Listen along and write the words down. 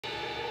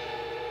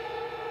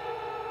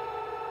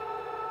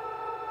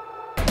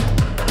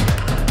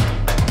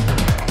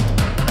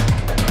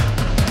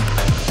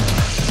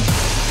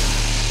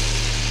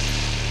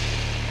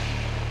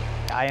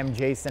I am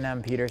Jason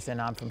M. Peterson.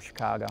 I'm from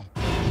Chicago.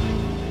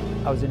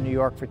 I was in New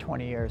York for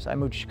 20 years. I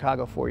moved to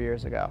Chicago 4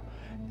 years ago.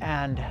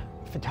 And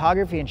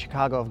photography and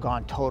Chicago have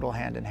gone total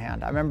hand in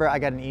hand. I remember I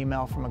got an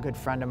email from a good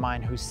friend of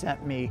mine who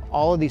sent me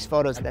all of these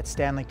photos that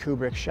Stanley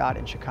Kubrick shot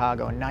in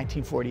Chicago in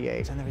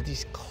 1948. And there were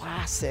these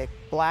classic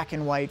black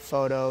and white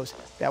photos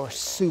that were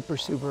super,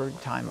 super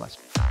timeless.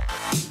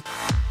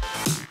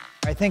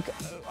 I think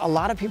a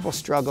lot of people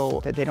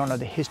struggle that they don't know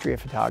the history of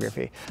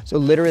photography. So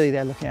literally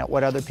they're looking at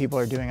what other people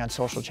are doing on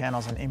social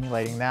channels and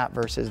emulating that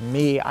versus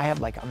me. I have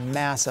like a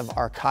massive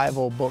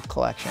archival book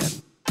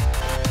collection.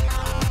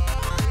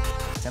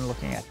 And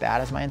looking at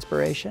that as my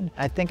inspiration.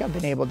 I think I've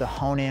been able to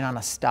hone in on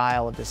a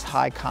style of this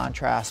high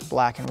contrast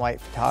black and white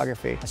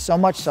photography. So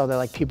much so that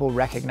like people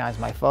recognize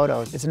my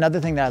photos. It's another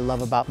thing that I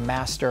love about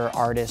master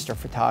artists or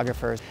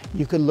photographers.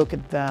 You could look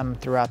at them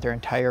throughout their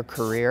entire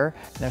career,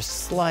 and there's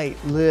slight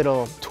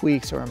little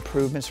tweaks or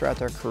improvements throughout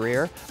their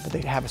career, but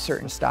they have a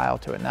certain style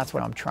to it, and that's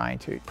what I'm trying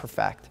to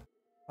perfect.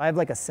 I have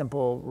like a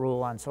simple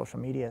rule on social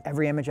media.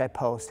 Every image I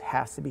post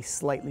has to be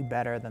slightly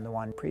better than the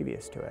one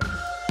previous to it.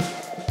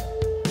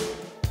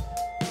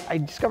 I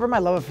discovered my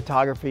love of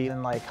photography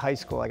in like high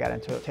school. I got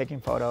into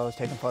taking photos,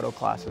 taking photo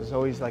classes.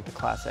 Always like the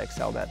class I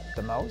excelled at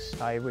the most.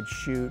 I would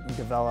shoot and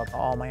develop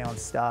all my own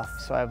stuff.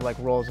 So I have like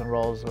rolls and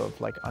rolls of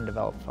like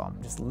undeveloped film,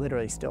 just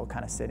literally still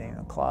kind of sitting in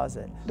a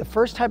closet. The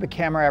first type of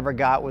camera I ever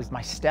got was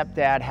my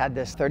stepdad had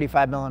this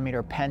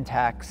 35mm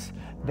Pentax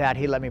that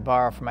he let me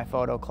borrow for my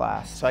photo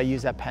class. So I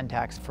used that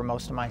Pentax for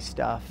most of my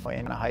stuff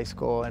in high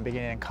school and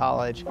beginning in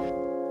college.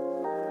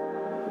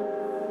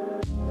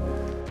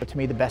 But to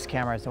me, the best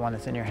camera is the one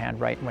that's in your hand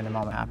right when the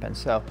moment happens.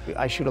 So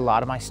I shoot a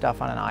lot of my stuff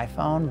on an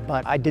iPhone,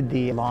 but I did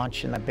the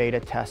launch and the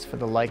beta test for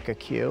the Leica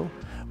Q,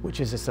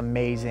 which is this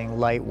amazing,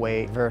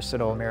 lightweight,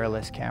 versatile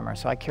mirrorless camera.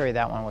 So I carry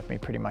that one with me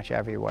pretty much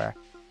everywhere.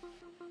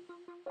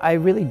 I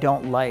really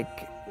don't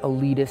like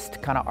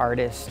elitist kind of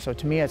artists. So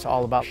to me, it's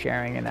all about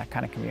sharing in that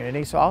kind of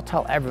community. So I'll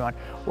tell everyone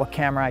what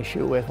camera I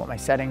shoot with, what my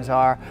settings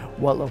are,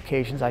 what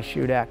locations I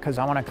shoot at, because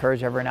I want to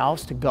encourage everyone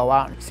else to go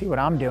out and see what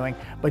I'm doing,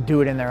 but do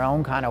it in their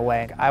own kind of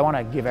way. I want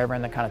to give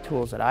everyone the kind of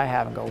tools that I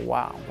have and go,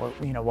 wow,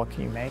 what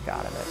can you make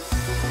out of it?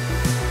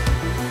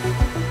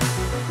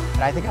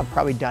 I think I've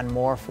probably done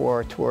more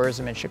for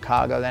tourism in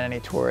Chicago than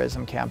any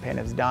tourism campaign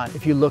has done.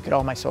 If you look at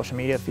all my social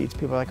media feeds,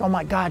 people are like, oh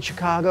my God,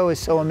 Chicago is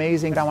so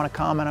amazing. I want to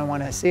come and I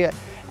want to see it.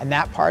 And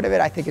that part of it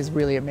I think is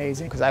really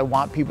amazing because I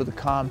want people to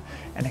come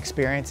and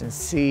experience and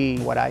see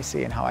what I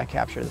see and how I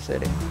capture the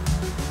city.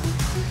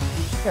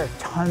 There are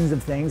tons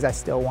of things I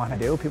still want to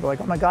do. People are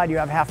like, oh my God, you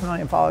have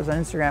 500,000 followers on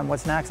Instagram,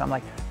 what's next? I'm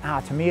like,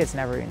 to me it's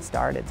never even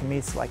started. To me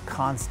it's like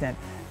constant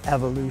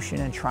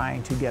evolution and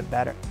trying to get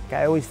better.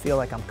 I always feel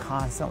like I'm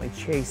constantly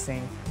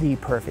chasing the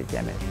perfect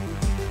image.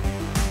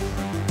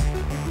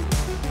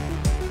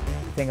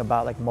 The thing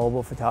about like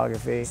mobile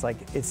photography, it's like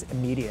it's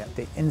immediate.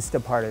 The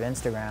Insta part of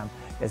Instagram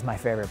is my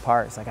favorite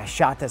part. It's like I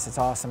shot this, it's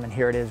awesome, and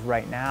here it is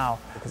right now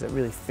because it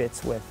really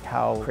fits with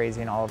how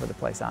crazy and all over the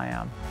place I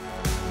am.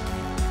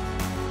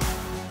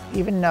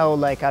 Even though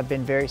like I've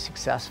been very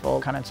successful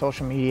kind of in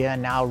social media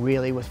and now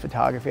really with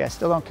photography, I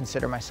still don't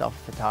consider myself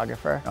a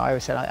photographer. I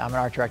always said I'm an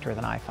art director with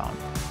an iPhone.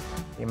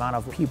 The amount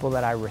of people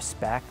that I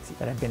respect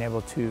that I've been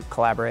able to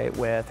collaborate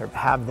with or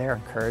have their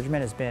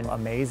encouragement has been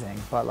amazing,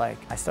 but like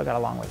I still got a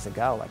long ways to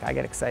go. Like I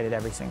get excited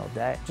every single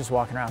day. Just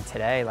walking around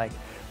today, like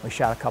we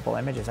shot a couple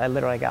images. I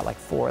literally got like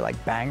 4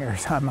 like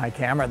bangers on my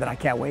camera that I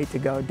can't wait to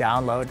go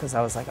download because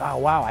I was like, oh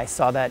wow, I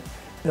saw that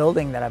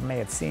building that I may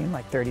have seen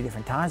like 30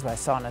 different times, but I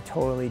saw it in a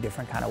totally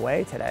different kind of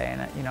way today,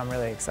 and I'm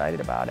really excited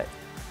about it.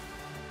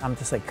 I'm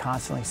just like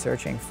constantly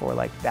searching for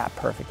like that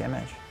perfect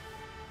image.